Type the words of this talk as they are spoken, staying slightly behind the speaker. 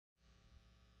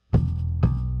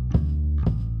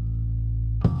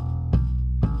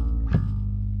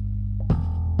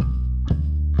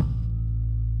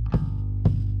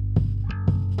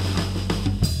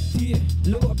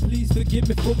forgive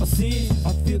me for my sins.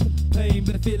 I feel the pain,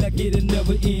 but I feel like it'll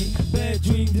never end. Bad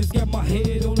dreams just got my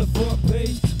head on the front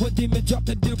page. One demon dropped,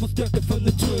 the devil stuck it from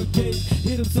the 12 gauge.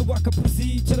 Hit him so I could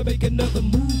proceed, try to make another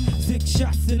move. 6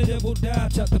 shots and the devil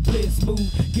died, tried to play it smooth.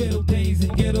 Ghetto days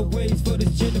and ghetto ways for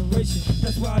this generation.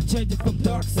 That's why I changed it from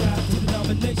dark side to the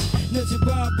domination. Nothing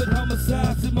robbed but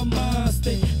homicides in my mind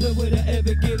state. No way to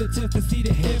ever get a chance to see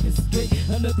the heavens gate.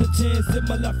 Another chance in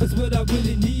my life is what I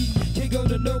really need. Can't go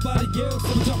to nobody else,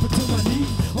 I'm dropping to my knees.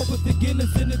 Open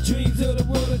beginnings in the dreams of the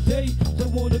world today.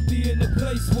 Don't wanna be in a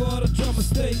place where all the drama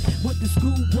stay. Went to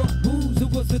school, brought booze, it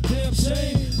was a damn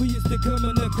shame. We used to come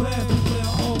in the class and play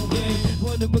our own game.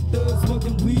 Running with thugs,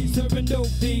 smoking weed, serving dope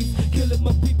things. Killing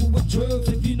my people with drugs,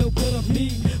 if you know what I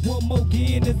mean. One more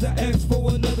again as I ask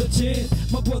for another chance.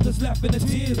 My brothers laughing at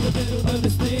tears, but they don't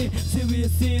understand.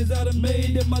 Serious sins I done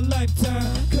made in my lifetime.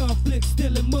 Conflict,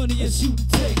 stealing money and shooting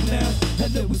take now.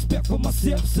 Had no respect for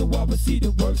myself, so I would see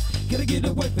the worst. Gotta get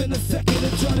away from a second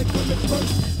and try to come at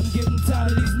first. I'm getting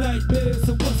tired of these nightmares,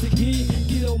 so once again,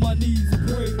 get on my knees and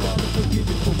pray, Father, forgive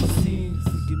me for my sins.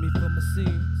 Forgive me for my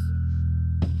sins.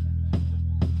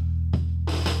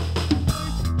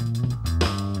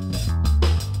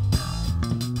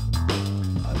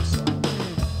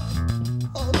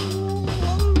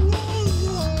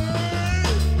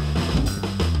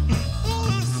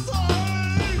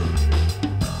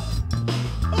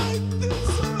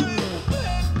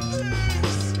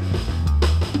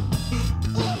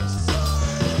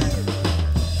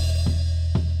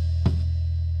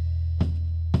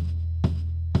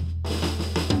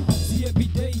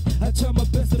 I try my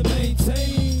best to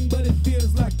maintain, but it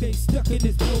feels like they stuck in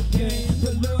this cocaine.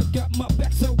 The Lord got my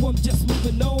back, so I'm just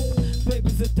moving on.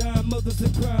 Babies are dying, mothers are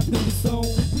crying through the song.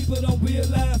 People don't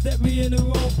realize that we in the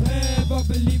wrong path. I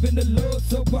believe in the Lord,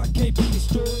 so I can't be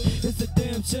destroyed. It's a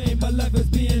damn shame my life is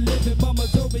being lived. Mama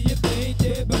told me if they ain't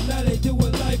dead, but now they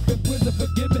doing life in prison.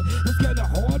 Forgive me, it's kinda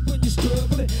hard when you're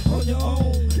struggling on your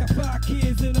own. Got 5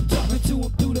 kids and I'm talking to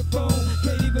them through the phone.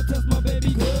 Can't even touch my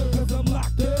baby girl, cause I'm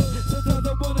locked up. Sometimes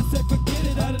I wanna say forget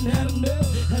it, I done had enough.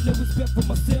 Had no respect for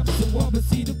myself, so I would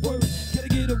see the worst. Gotta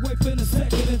get away from the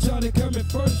second and try to come in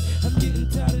first. I'm getting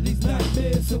tired of these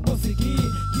nightmares, so once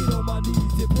again, get on my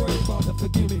knees and pray, Father,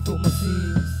 forgive me for my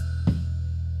sins.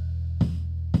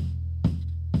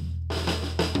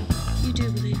 You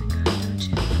do believe in God, don't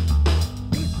you?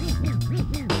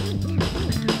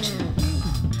 Don't you?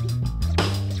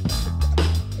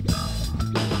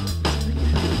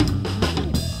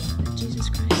 That Jesus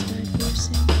Christ died for your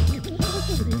sin.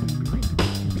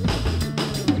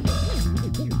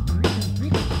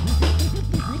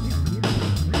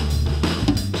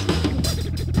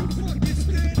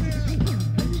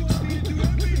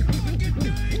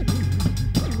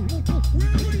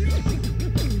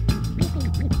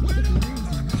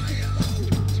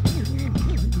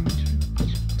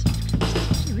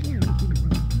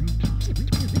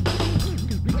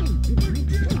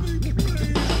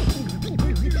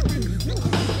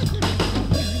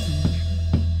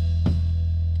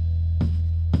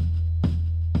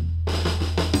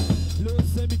 Lord,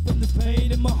 save me from the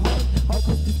pain in my heart.